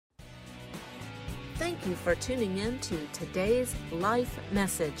Thank you for tuning in to today's life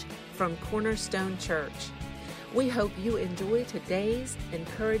message from Cornerstone Church. We hope you enjoy today's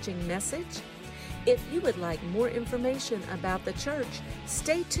encouraging message. If you would like more information about the church,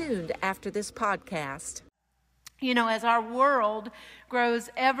 stay tuned after this podcast. You know, as our world grows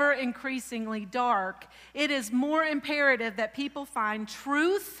ever increasingly dark, it is more imperative that people find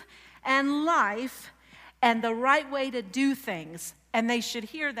truth and life and the right way to do things. And they should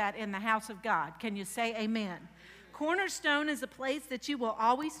hear that in the house of God. Can you say amen? Cornerstone is a place that you will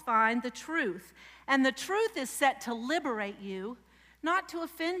always find the truth. And the truth is set to liberate you, not to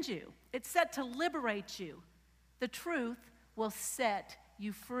offend you. It's set to liberate you. The truth will set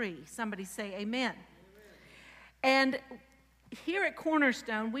you free. Somebody say amen. And here at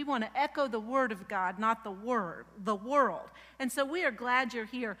Cornerstone, we want to echo the Word of God, not the world. And so we are glad you're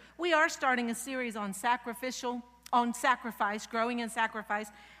here. We are starting a series on sacrifice, growing in sacrifice.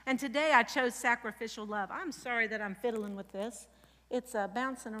 And today I chose sacrificial love. I'm sorry that I'm fiddling with this. It's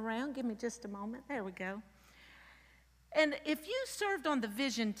bouncing around. Give me just a moment. There we go. And if you served on the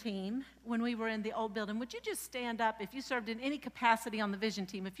vision team when we were in the old building, would you just stand up if you served in any capacity on the vision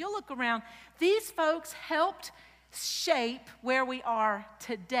team? If you'll look around, these folks helped shape where we are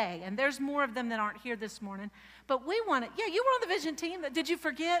today. And there's more of them that aren't here this morning. But we want to, you were on the vision team. Did you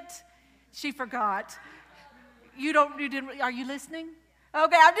forget? She forgot. You didn't, are you listening?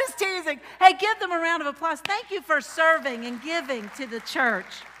 Okay, I'm just teasing. Hey, give them a round of applause. Thank you for serving and giving to the church.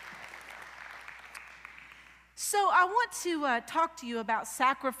 So I want to talk to you about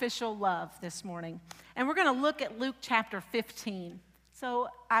sacrificial love this morning. And we're going to look at Luke chapter 15. So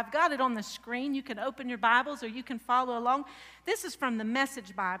I've got it on the screen. You can open your Bibles or you can follow along. This is from the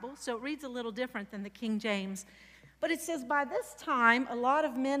Message Bible, so it reads a little different than the King James. But it says, by this time, a lot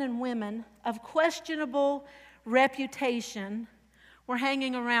of men and women of questionable reputation were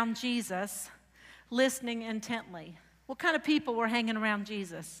hanging around Jesus, listening intently. What kind of people were hanging around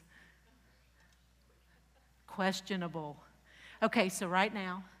Jesus? Questionable. Okay, so right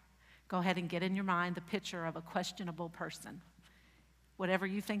now, go ahead and get in your mind the picture of a questionable person. Whatever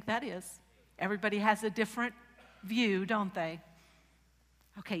you think that is. Everybody has a different view, don't they?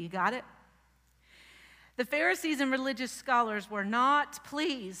 Okay, you got it? The Pharisees and religious scholars were not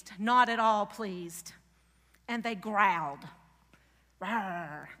pleased, not at all pleased. And they growled.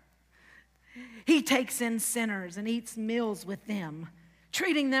 Rawr. He takes in sinners and eats meals with them,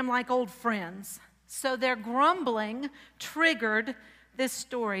 treating them like old friends. So their grumbling triggered this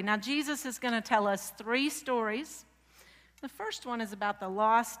story. Now, Jesus is going to tell us 3 stories. The first one is about the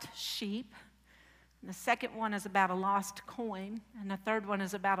lost sheep. And the second one is about a lost coin. And the third one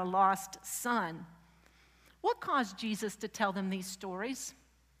is about a lost son. What caused Jesus to tell them these stories?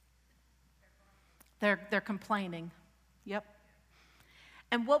 They're complaining. Yep.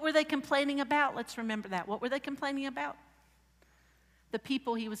 And what were they complaining about? Let's remember that. What were they complaining about? The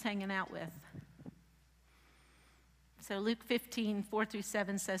people he was hanging out with. So Luke 15,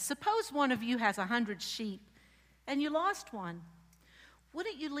 4-7 says, suppose one of you has 100 sheep and you lost one.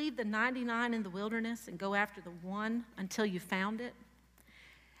 Wouldn't you leave the 99 in the wilderness and go after the one until you found it?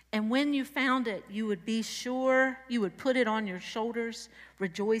 And when you found it, you would be sure you would put it on your shoulders,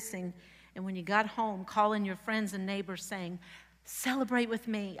 rejoicing. And when you got home, calling your friends and neighbors saying, celebrate with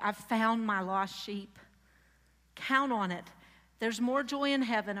me, I've found my lost sheep. Count on it. There's more joy in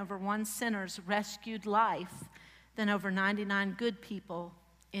heaven over one sinner's rescued life than over 99 good people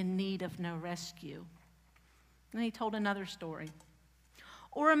in need of no rescue. And he told another story.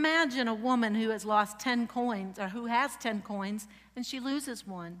 Or imagine a woman who has lost 10 coins, or who has 10 coins, and she loses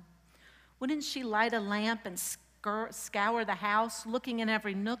one. Wouldn't she light a lamp and scour the house, looking in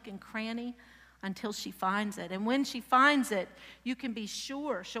every nook and cranny until she finds it? And when she finds it, you can be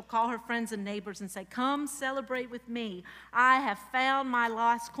sure she'll call her friends and neighbors and say, come celebrate with me. I have found my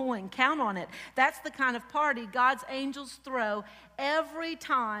lost coin. Count on it. That's the kind of party God's angels throw every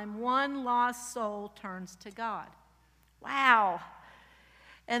time one lost soul turns to God. Wow.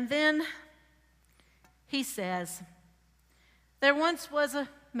 And then he says, there once was a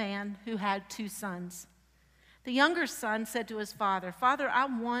man who had 2 sons. The younger son said to his father, Father, I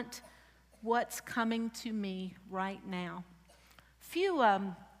want what's coming to me right now.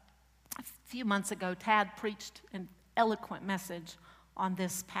 A few months ago, Tad preached an eloquent message on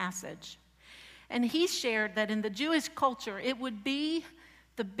this passage. And he shared that in the Jewish culture, it would be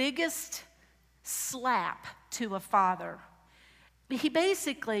the biggest slap to a father. He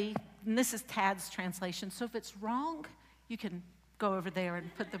basically, and this is Tad's translation, so if it's wrong, you can go over there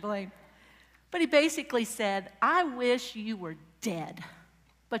and put the blame. But he basically said, I wish you were dead,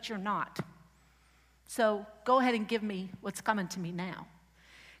 but you're not. So go ahead and give me what's coming to me now.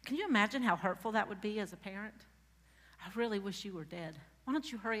 Can you imagine how hurtful that would be as a parent? I really wish you were dead. Why don't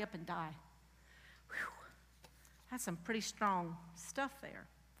you hurry up and die? Whew. That's some pretty strong stuff there.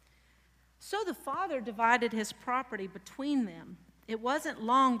 So the father divided his property between them. It wasn't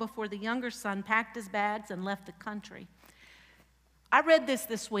long before the younger son packed his bags and left the country. I read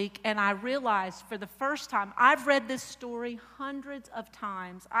this week, and I realized for the first time, I've read this story hundreds of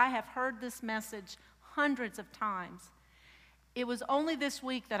times. I have heard this message hundreds of times. It was only this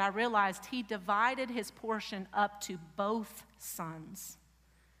week that I realized he divided his portion up to both sons.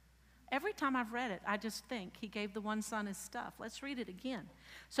 Every time I've read it, I just think he gave the one son his stuff. Let's read it again.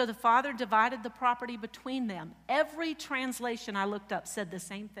 So the father divided the property between them. Every translation I looked up said the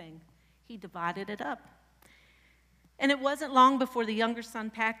same thing. He divided it up. And it wasn't long before the younger son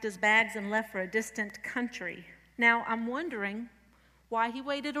packed his bags and left for a distant country. Now, I'm wondering why he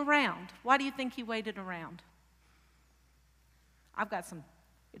waited around. Why do you think he waited around? The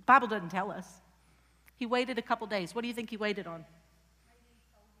Bible doesn't tell us. He waited a couple days. What do you think he waited on?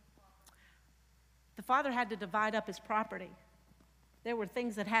 The father had to divide up his property. There were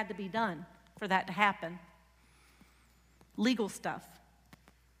things that had to be done for that to happen. Legal stuff.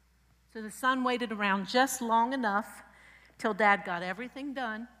 So the son waited around just long enough till dad got everything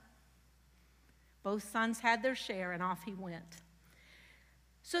done. Both sons had their share, and off he went.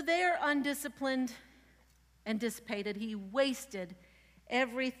 So there, undisciplined and dissipated, he wasted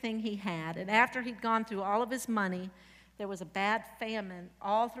everything he had. And after he'd gone through all of his money, there was a bad famine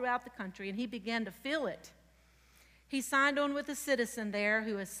all throughout the country, and he began to feel it. He signed on with a citizen there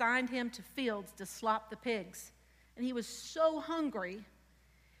who assigned him to fields to slop the pigs. And he was so hungry,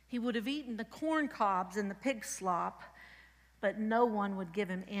 he would have eaten the corn cobs and the pig slop, but no one would give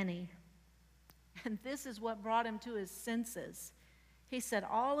him any. And this is what brought him to his senses. He said,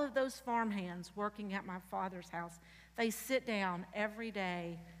 all of those farmhands working at my father's house, they sit down every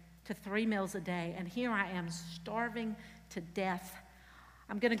day to 3 meals a day, and here I am starving to death.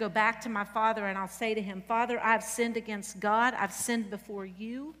 I'm going to go back to my father, and I'll say to him, Father, I've sinned against God, I've sinned before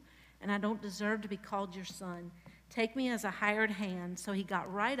you, and I don't deserve to be called your son. Take me as a hired hand. So he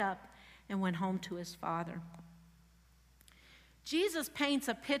got right up and went home to his father. Jesus paints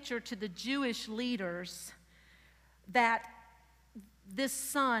a picture to the Jewish leaders that this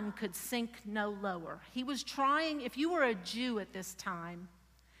son could sink no lower. He was trying, if you were a Jew at this time,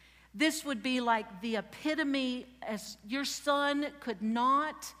 this would be like the epitome, as your son could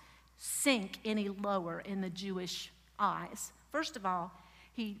not sink any lower in the Jewish eyes. First of all,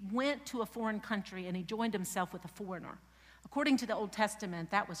 he went to a foreign country and he joined himself with a foreigner. According to the Old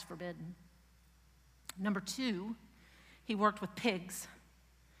Testament, that was forbidden. Number two, he worked with pigs.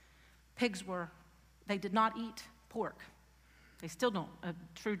 They did not eat pork. They still don't. A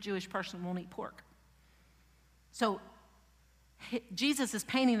true Jewish person won't eat pork. So Jesus is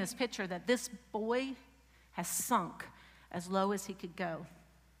painting this picture that this boy has sunk as low as he could go.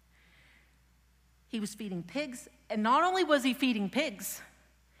 He was feeding pigs, and not only was he feeding pigs,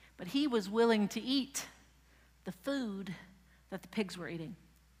 but he was willing to eat the food that the pigs were eating.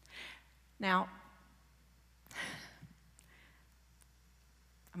 Now,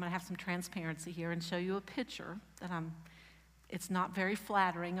 I'm going to have some transparency here and show you a picture that it's not very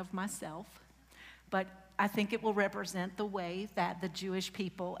flattering of myself, but I think it will represent the way that the Jewish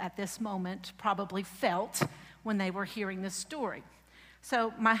people at this moment probably felt when they were hearing this story.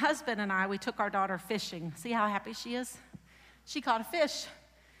 So my husband and I, we took our daughter fishing. See how happy she is? She caught a fish.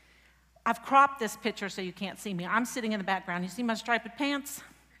 I've cropped this picture so you can't see me. I'm sitting in the background. You see my striped pants?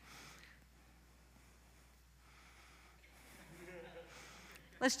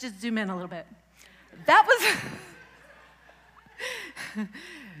 Let's just zoom in a little bit. That was...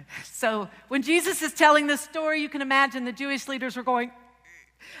 So when Jesus is telling this story, you can imagine the Jewish leaders were going,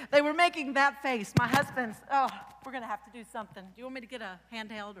 they were making that face. My husband's, we're going to have to do something. Do you want me to get a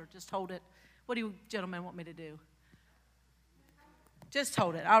handheld or just hold it? What do you gentlemen want me to do? Just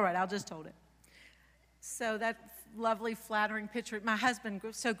hold it. All right, I'll just hold it. So that lovely, flattering picture. My husband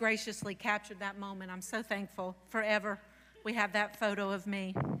so graciously captured that moment. I'm so thankful. Forever we have that photo of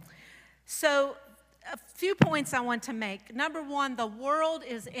me. So a few points I want to make. Number one, the world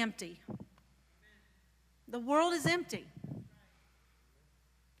is empty. The world is empty. Do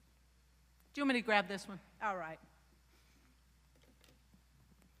you want me to grab this one? All right.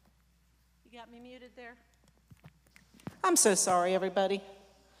 You got me muted there? I'm so sorry, everybody.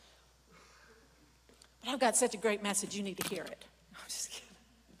 But I've got such a great message, you need to hear it. I'm just kidding.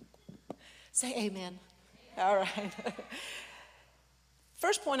 Say amen. All right.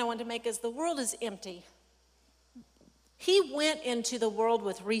 First point I want to make is the world is empty. He went into the world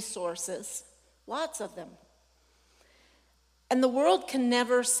with resources, lots of them. and the world can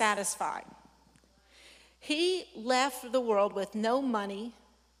never satisfy. He left the world with no money,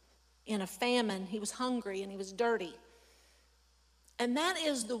 in a famine. He was hungry and he was dirty. And that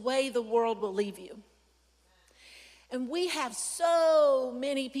is the way the world will leave you. And we have so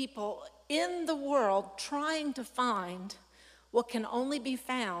many people in the world trying to find what can only be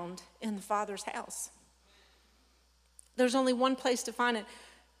found in the Father's house. There's only one place to find it.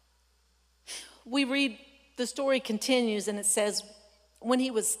 We read, the story continues, and it says, when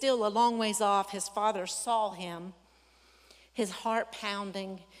he was still a long ways off, his father saw him, his heart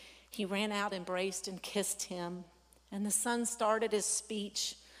pounding. He ran out, embraced, and kissed him. And the son started his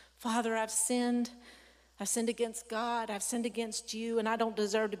speech. Father, I've sinned. I've sinned against God. I've sinned against you, and I don't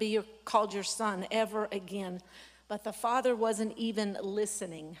deserve to be called your son ever again. But the father wasn't even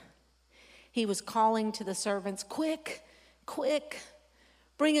listening. He was calling to the servants, quick, quick,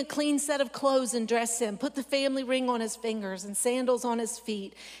 bring a clean set of clothes and dress him. Put the family ring on his fingers and sandals on his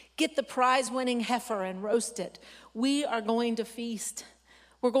feet. Get the prize-winning heifer and roast it. We are going to feast.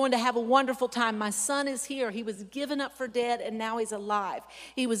 We're going to have a wonderful time. My son is here. He was given up for dead, and now he's alive.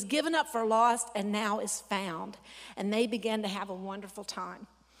 He was given up for lost, and now is found. And they began to have a wonderful time.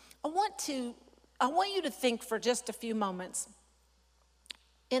 I want you to think for just a few moments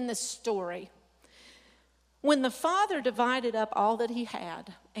in this story. When the father divided up all that he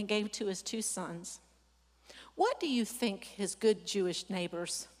had and gave to his two sons, what do you think his good Jewish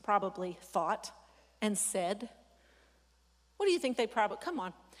neighbors probably thought and said? What do you think they probably, come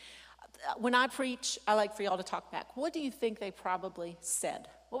on. When I preach, I like for y'all to talk back. What do you think they probably said?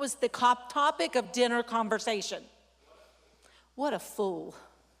 What was the topic of dinner conversation? What a fool.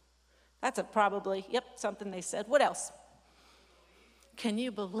 That's something they said. What else? Can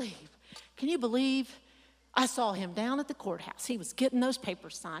you believe I saw him down at the courthouse. He was getting those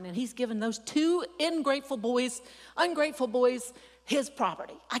papers signed, and he's giving those two ungrateful boys, his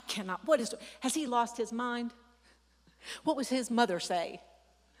property. I cannot, has he lost his mind? What was his mother say?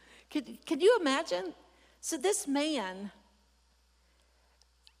 Can you imagine? So this man,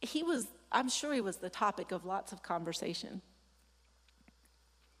 I'm sure he was the topic of lots of conversation.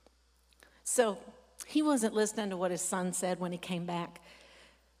 So he wasn't listening to what his son said when he came back.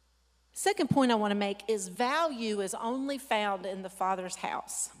 Second point I want to make is value is only found in the Father's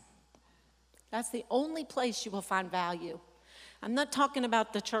house. That's the only place you will find value. I'm not talking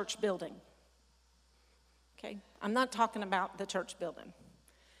about the church building. Okay? I'm not talking about the church building.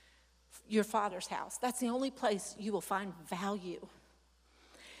 Your Father's house. That's the only place you will find value.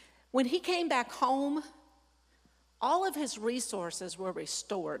 When he came back home, all of his resources were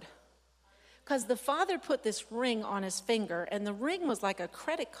restored. Because the father put this ring on his finger, and the ring was like a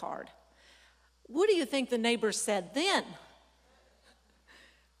credit card. What do you think the neighbors said then?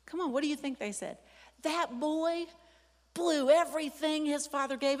 Come on, what do you think they said? That boy blew everything his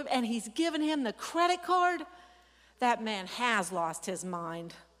father gave him, and he's given him the credit card? That man has lost his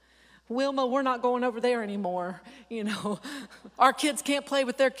mind. Wilma, we're not going over there anymore. Our kids can't play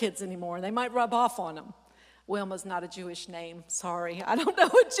with their kids anymore. They might rub off on them. Wilma's not a Jewish name. Sorry. I don't know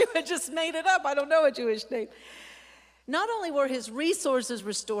I just made it up. I don't know a Jewish name. Not only were his resources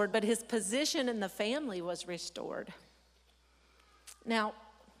restored, but his position in the family was restored. Now,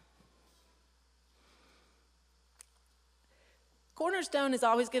 Cornerstone is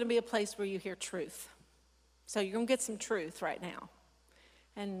always going to be a place where you hear truth. So you're going to get some truth right now.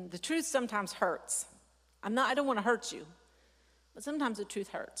 And the truth sometimes hurts. I don't want to hurt you, but sometimes the truth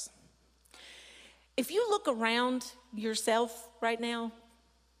hurts. If you look around yourself right now,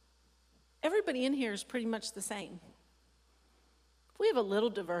 everybody in here is pretty much the same. We have a little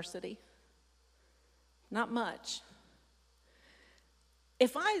diversity, not much.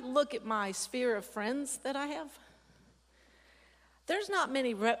 If I look at my sphere of friends that I have, there's not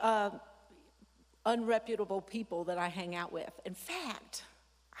many unreputable people that I hang out with. In fact,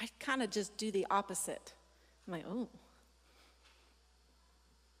 I kind of just do the opposite. I'm like, oh.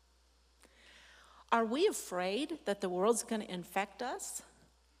 Are we afraid that the world's going to infect us?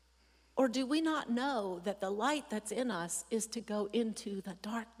 Or do we not know that the light that's in us is to go into the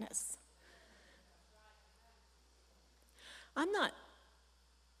darkness? I'm not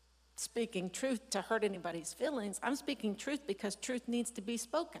speaking truth to hurt anybody's feelings. I'm speaking truth because truth needs to be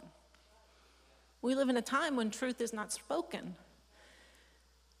spoken. We live in a time when truth is not spoken.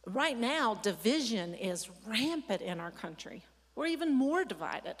 Right now, division is rampant in our country. We're even more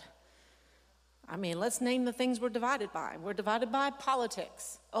divided. Let's name the things we're divided by. We're divided by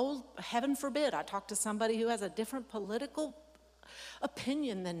politics. Oh, heaven forbid, I talk to somebody who has a different political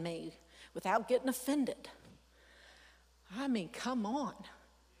opinion than me without getting offended. Come on.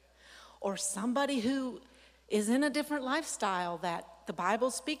 Or somebody who is in a different lifestyle that the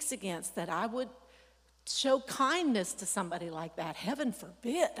Bible speaks against, that I would show kindness to somebody like that. Heaven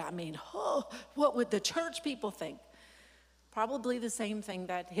forbid. I mean, what would the church people think? Probably the same thing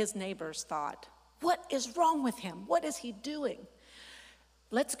that his neighbors thought. What is wrong with him? What is he doing?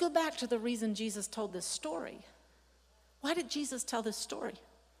 Let's go back to the reason Jesus told this story. Why did Jesus tell this story?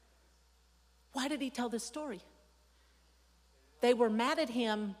 Why did he tell this story? They were mad at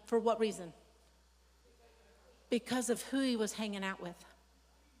him for what reason? Because of who he was hanging out with.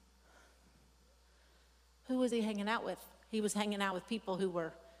 Who was he hanging out with? He was hanging out with people who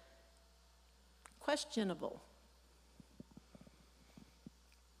were questionable.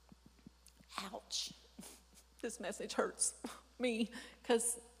 Ouch. This message hurts me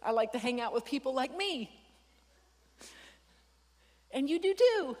because I like to hang out with people like me. And you do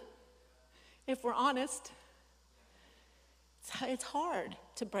too, if we're honest. It's hard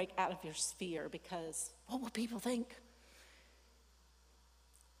to break out of your sphere because what will people think?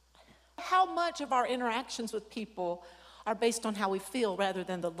 How much of our interactions with people are based on how we feel rather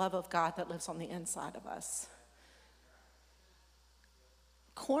than the love of God that lives on the inside of us?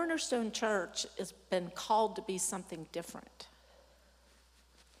 Cornerstone Church has been called to be something different.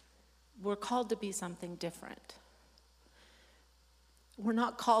 We're called to be something different. We're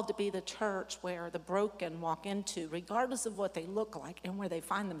not called to be the church where the broken walk into, regardless of what they look like and where they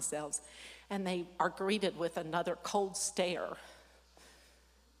find themselves, and they are greeted with another cold stare,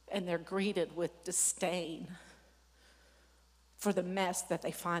 and they're greeted with disdain for the mess that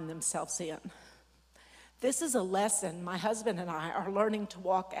they find themselves in. This is a lesson my husband and I are learning to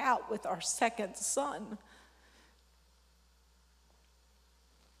walk out with our second son.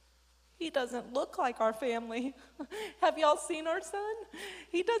 He doesn't look like our family. Have y'all seen our son?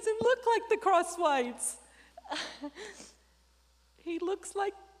 He doesn't look like the Crosswhites. He looks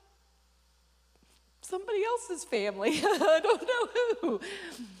like somebody else's family. I don't know who.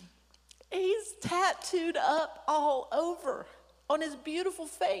 He's tattooed up all over on his beautiful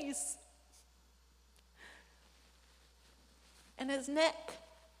face and his neck.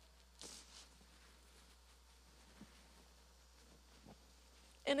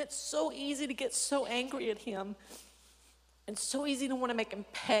 And it's so easy to get so angry at him and so easy to want to make him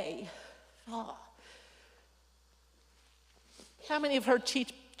pay. Oh. How many have heard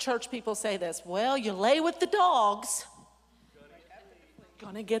church people say this? Well, you lay with the dogs,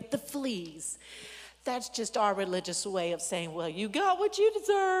 gonna get the fleas. That's just our religious way of saying, well, you got what you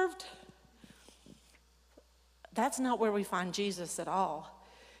deserved. That's not where we find Jesus at all.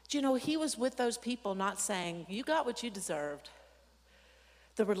 Do you know, he was with those people not saying, you got what you deserved.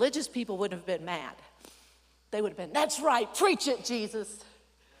 The religious people would have been mad. They would have been, that's right, preach it, Jesus.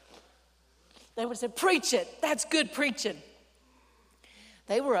 They would have said, preach it, that's good preaching.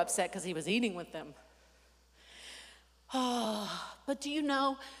 They were upset because he was eating with them. Oh, but do you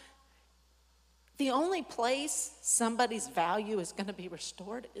know, the only place somebody's value is going to be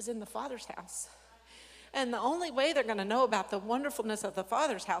restored is in the Father's house. And the only way they're going to know about the wonderfulness of the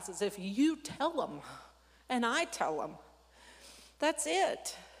Father's house is if you tell them and I tell them. That's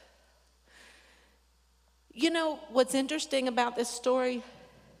it. You know what's interesting about this story?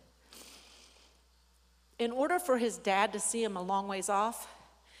 In order for his dad to see him a long ways off,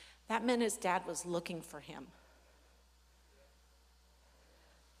 that meant his dad was looking for him.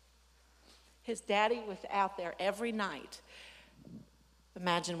 His daddy was out there every night.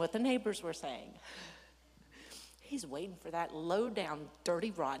 Imagine what the neighbors were saying. He's waiting for that low-down,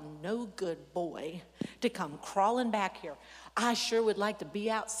 dirty, rotten, no-good boy to come crawling back here. I sure would like to be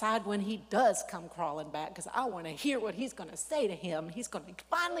outside when he does come crawling back because I want to hear what he's going to say to him. He's going to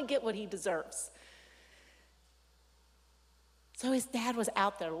finally get what he deserves. So his dad was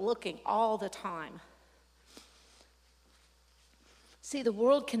out there looking all the time. See, the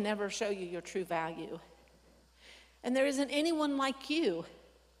world can never show you your true value. And there isn't anyone like you.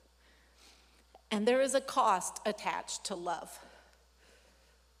 And there is a cost attached to love.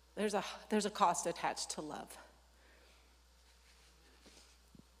 There's a cost attached to love.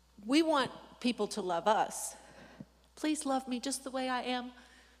 We want people to love us. Please love me just the way I am.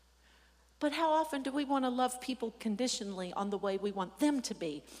 But how often do we want to love people conditionally on the way we want them to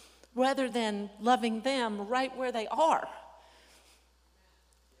be, rather than loving them right where they are?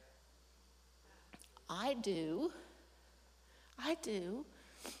 I do.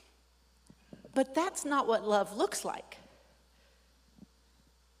 But that's not what love looks like.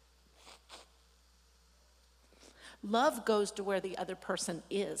 Love goes to where the other person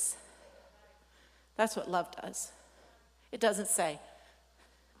is. That's what love does. It doesn't say,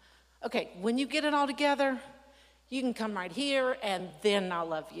 okay, when you get it all together, you can come right here and then I'll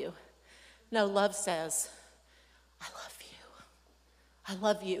love you. No, love says, I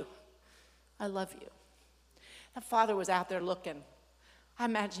love you. I love you. That father was out there looking. I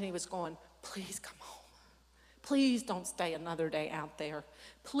imagine he was going, please come home. Please don't stay another day out there.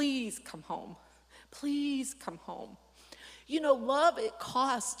 Please come home. Please come home. You know, love, it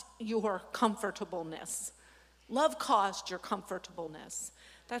costs your comfortableness. Love costs your comfortableness.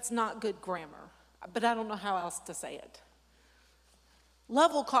 That's not good grammar, but I don't know how else to say it.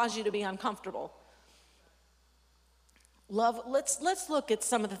 Love will cause you to be uncomfortable. Love, let's look at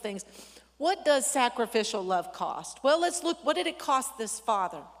some of the things. What does sacrificial love cost? Well, let's look, what did it cost this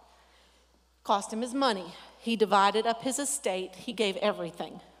father? Cost him his money. He divided up his estate. He gave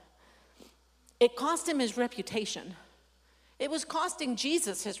everything. It cost him his reputation. It was costing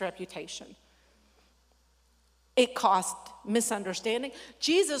Jesus his reputation. It cost misunderstanding.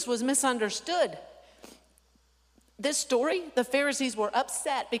 Jesus was misunderstood. This story, the Pharisees were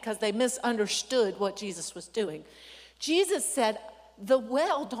upset because they misunderstood what Jesus was doing. Jesus said, the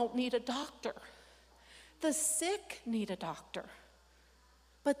well don't need a doctor. The sick need a doctor.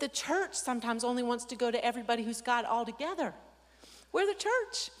 But the church sometimes only wants to go to everybody who's got it all together. We're the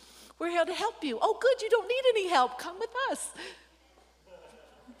church. We're here to help you. Oh, good, you don't need any help. Come with us.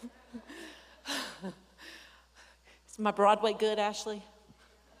 Is my Broadway good, Ashley?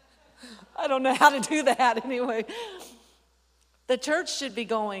 I don't know how to do that anyway. The church should be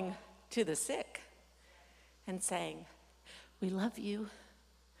going to the sick and saying, we love you.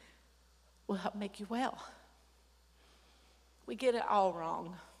 We'll help make you well. We get it all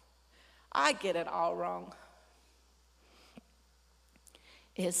wrong. I get it all wrong.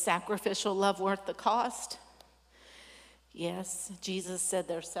 Is sacrificial love worth the cost? Yes, Jesus said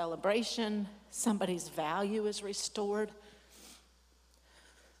there's celebration. Somebody's value is restored.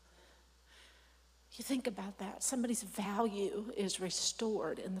 You think about that. Somebody's value is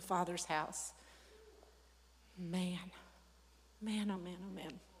restored in the Father's house. Man, oh man, oh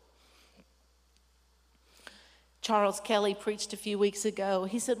man. Charles Kelly preached a few weeks ago.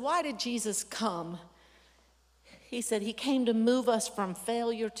 He said, why did Jesus come? He said he came to move us from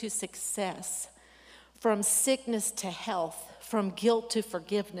failure to success, from sickness to health, from guilt to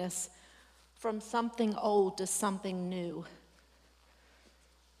forgiveness, from something old to something new.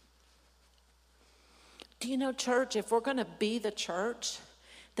 Do you know, church, if we're going to be the church,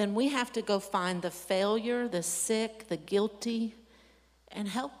 then we have to go find the failure, the sick, the guilty, and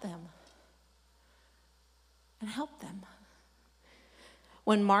help them. And help them.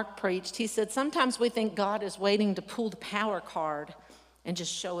 When Mark preached, he said, sometimes we think God is waiting to pull the power card and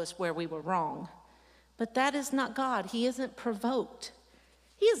just show us where we were wrong. But that is not God. He isn't provoked.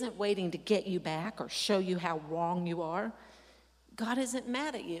 He isn't waiting to get you back or show you how wrong you are. God isn't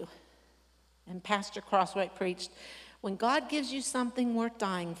mad at you. And Pastor Crosswhite preached, when God gives you something worth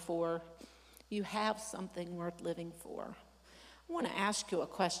dying for, you have something worth living for. I want to ask you a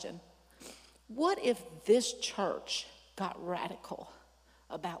question. What if this church got radical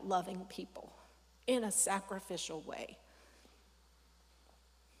about loving people in a sacrificial way?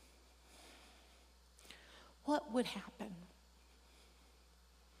 What would happen?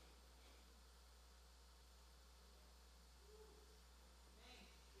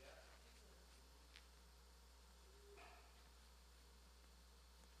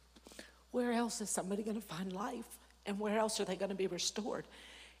 Where else is somebody going to find life? And where else are they going to be restored?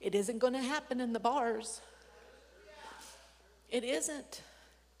 It isn't going to happen in the bars. It isn't.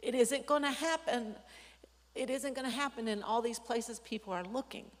 It isn't going to happen. It isn't going to happen in all these places people are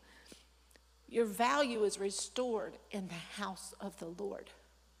looking. Your value is restored in the house of the Lord.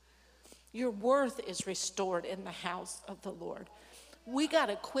 Your worth is restored in the house of the Lord. We got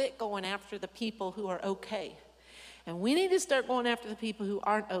to quit going after the people who are okay. And we need to start going after the people who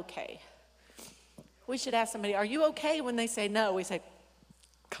aren't okay. We should ask somebody, are you okay? When they say no, we say,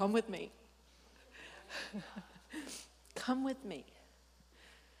 come with me. Come with me.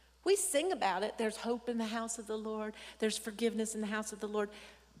 We sing about it. There's hope in the house of the Lord. There's forgiveness in the house of the Lord.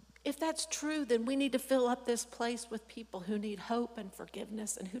 If that's true, then we need to fill up this place with people who need hope and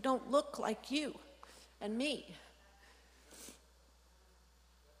forgiveness and who don't look like you and me.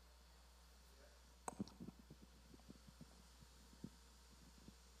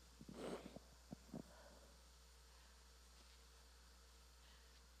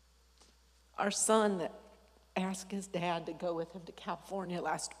 Our son that asked his dad to go with him to California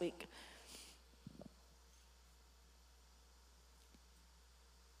last week.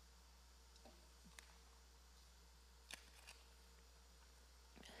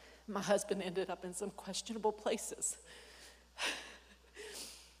 My husband ended up in some questionable places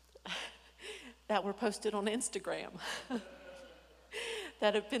that were posted on Instagram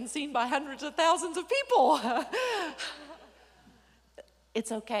that have been seen by hundreds of thousands of people.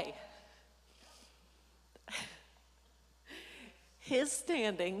 It's okay. His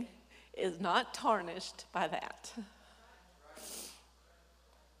standing is not tarnished by that.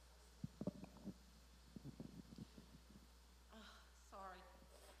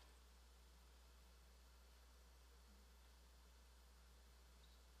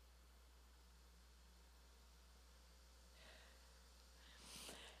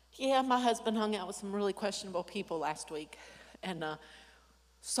 Yeah, my husband hung out with some really questionable people last week and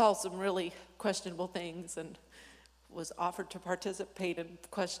saw some really questionable things and was offered to participate in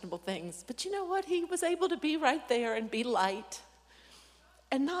questionable things. But you know what? He was able to be right there and be light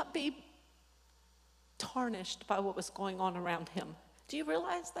and not be tarnished by what was going on around him. Do you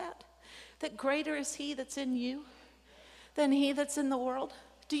realize that? That greater is he that's in you than he that's in the world?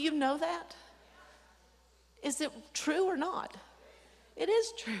 Do you know that? Is it true or not? It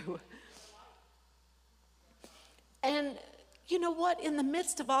is true. And you know what? In the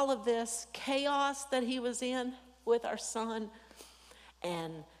midst of all of this chaos that he was in with our son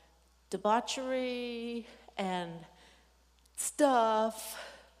and debauchery and stuff,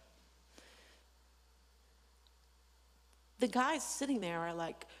 the guys sitting there are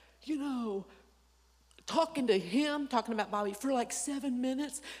like, talking to him, talking about Bobby for like 7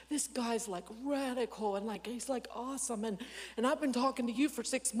 minutes. This guy's like radical and like he's like awesome. And I've been talking to you for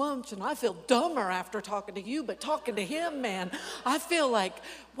 6 months and I feel dumber after talking to you, but talking to him, man, I feel like,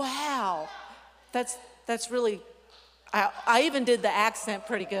 wow. That's really, I even did the accent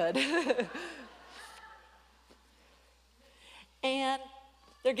pretty good. And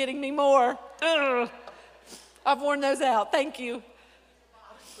they're getting me more. Ugh. I've worn those out. Thank you.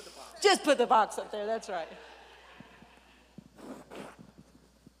 Just put the box up there. That's right.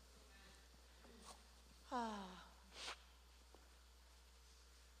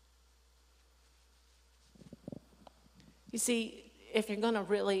 You see, if you're going to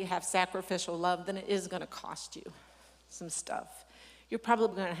really have sacrificial love, then it is going to cost you some stuff. You're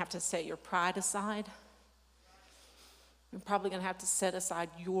probably going to have to set your pride aside. You're probably going to have to set aside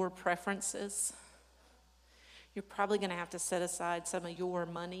your preferences. You're probably going to have to set aside some of your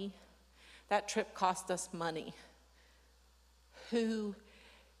money. That trip cost us money. Who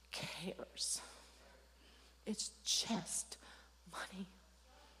cares? It's just money.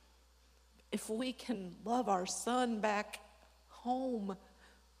 If we can love our son back home,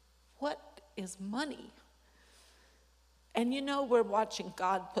 what is money? And we're watching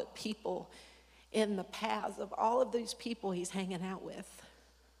God put people in the paths of all of these people he's hanging out with.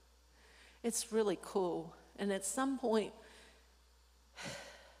 It's really cool. And at some point,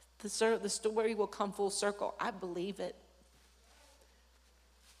 the story will come full circle. I believe it.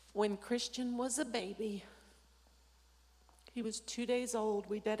 When Christian was a baby, he was 2 days old.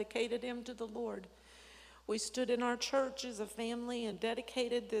 We dedicated him to the Lord. We stood in our church as a family and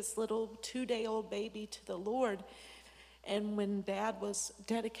dedicated this little 2-day-old baby to the Lord. And when Dad was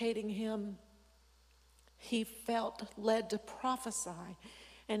dedicating him, he felt led to prophesy.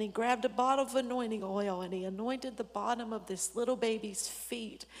 And he grabbed a bottle of anointing oil and he anointed the bottom of this little baby's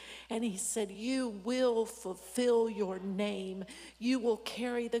feet. And he said, you will fulfill your name. You will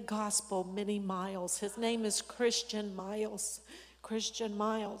carry the gospel many miles. His name is Christian Miles. Christian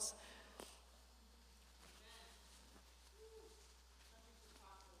Miles.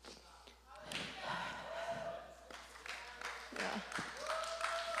 Yeah.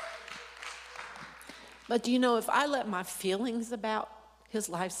 But do you know, if I let my feelings about his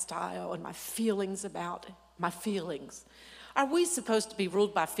lifestyle and my feelings about my feelings. Are we supposed to be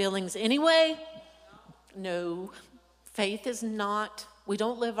ruled by feelings anyway? No. Faith is not. We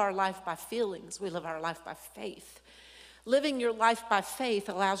don't live our life by feelings. We live our life by faith. Living your life by faith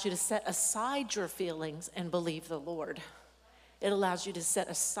allows you to set aside your feelings and believe the Lord. It allows you to set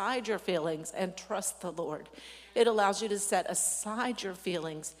aside your feelings and trust the Lord. It allows you to set aside your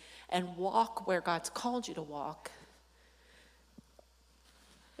feelings and walk where God's called you to walk.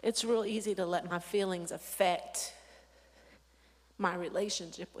 It's real easy to let my feelings affect my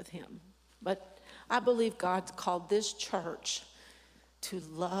relationship with him. But I believe God's called this church to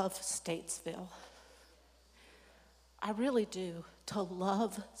love Statesville. I really do, to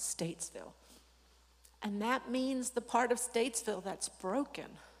love Statesville. And that means the part of Statesville that's broken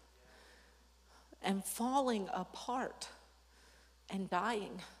and falling apart and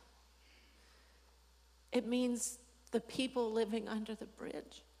dying. It means the people living under the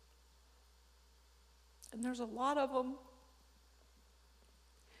bridge. And there's a lot of them.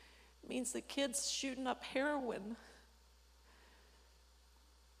 It means the kids shooting up heroin.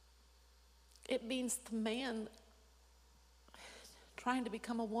 It means the man trying to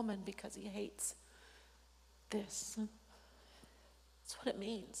become a woman because he hates this. That's what it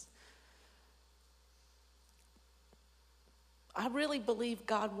means. I really believe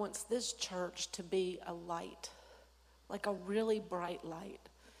God wants this church to be a light, like a really bright light,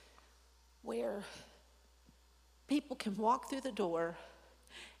 where people can walk through the door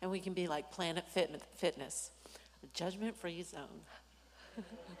and we can be like Planet Fitness, a judgment-free zone.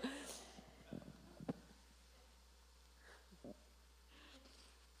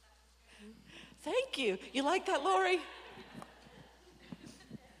 Thank you. You like that, Lori?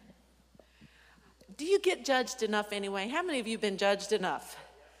 Do you get judged enough anyway? How many of you have been judged enough?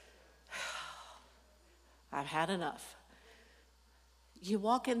 I've had enough. You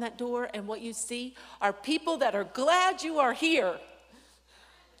walk in that door and what you see are people that are glad you are here.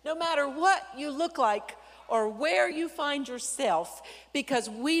 No matter what you look like or where you find yourself, because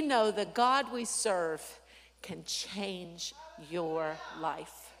we know the God we serve can change your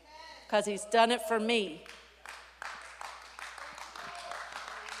life. Because he's done it for me.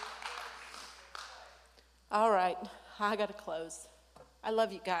 All right, I got to close. I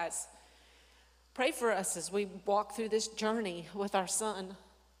love you guys. Pray for us as we walk through this journey with our son.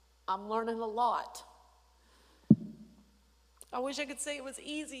 I'm learning a lot. I wish I could say it was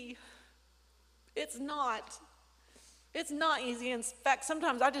easy. It's not. It's not easy. In fact,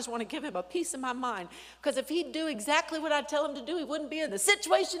 sometimes I just want to give him a piece of my mind. Because if he'd do exactly what I tell him to do, he wouldn't be in the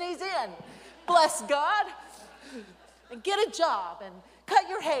situation he's in. Bless God. And get a job and cut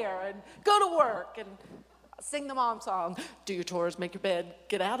your hair and go to work and sing the mom song. Do your chores, make your bed,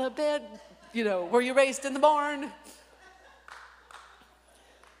 get out of bed. You know, were you raised in the barn?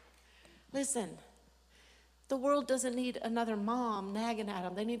 Listen, the world doesn't need another mom nagging at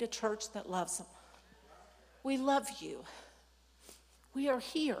them. They need a church that loves them. We love you. We are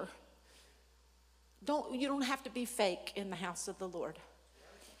here. You don't have to be fake in the house of the Lord.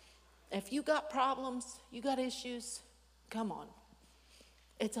 If you got problems, you got issues, come on.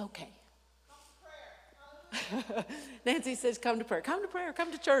 It's okay. Nancy says, come to prayer. Come to prayer.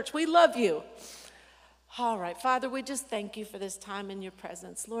 Come to church. We love you. All right, Father, we just thank you for this time in your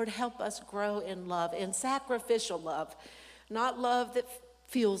presence. Lord, help us grow in love, in sacrificial love, not love that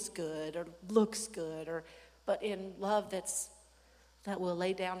feels good or looks good, but in love that will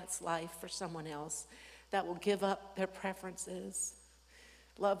lay down its life for someone else, that will give up their preferences.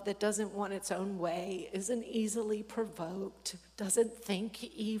 Love that doesn't want its own way, isn't easily provoked, doesn't think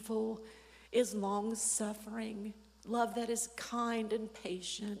evil, is long-suffering, love that is kind and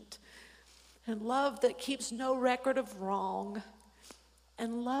patient, and love that keeps no record of wrong,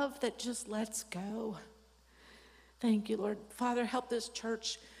 and love that just lets go. Thank you, Lord. Father, help this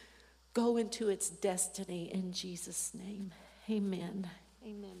church go into its destiny in Jesus' name. Amen.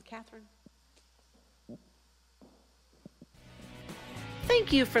 Amen. Catherine?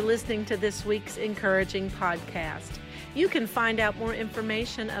 Thank you for listening to this week's encouraging podcast. You can find out more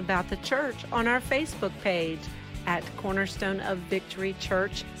information about the church on our Facebook page at Cornerstone of Victory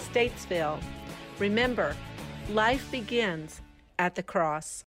Church, Statesville. Remember, life begins at the cross.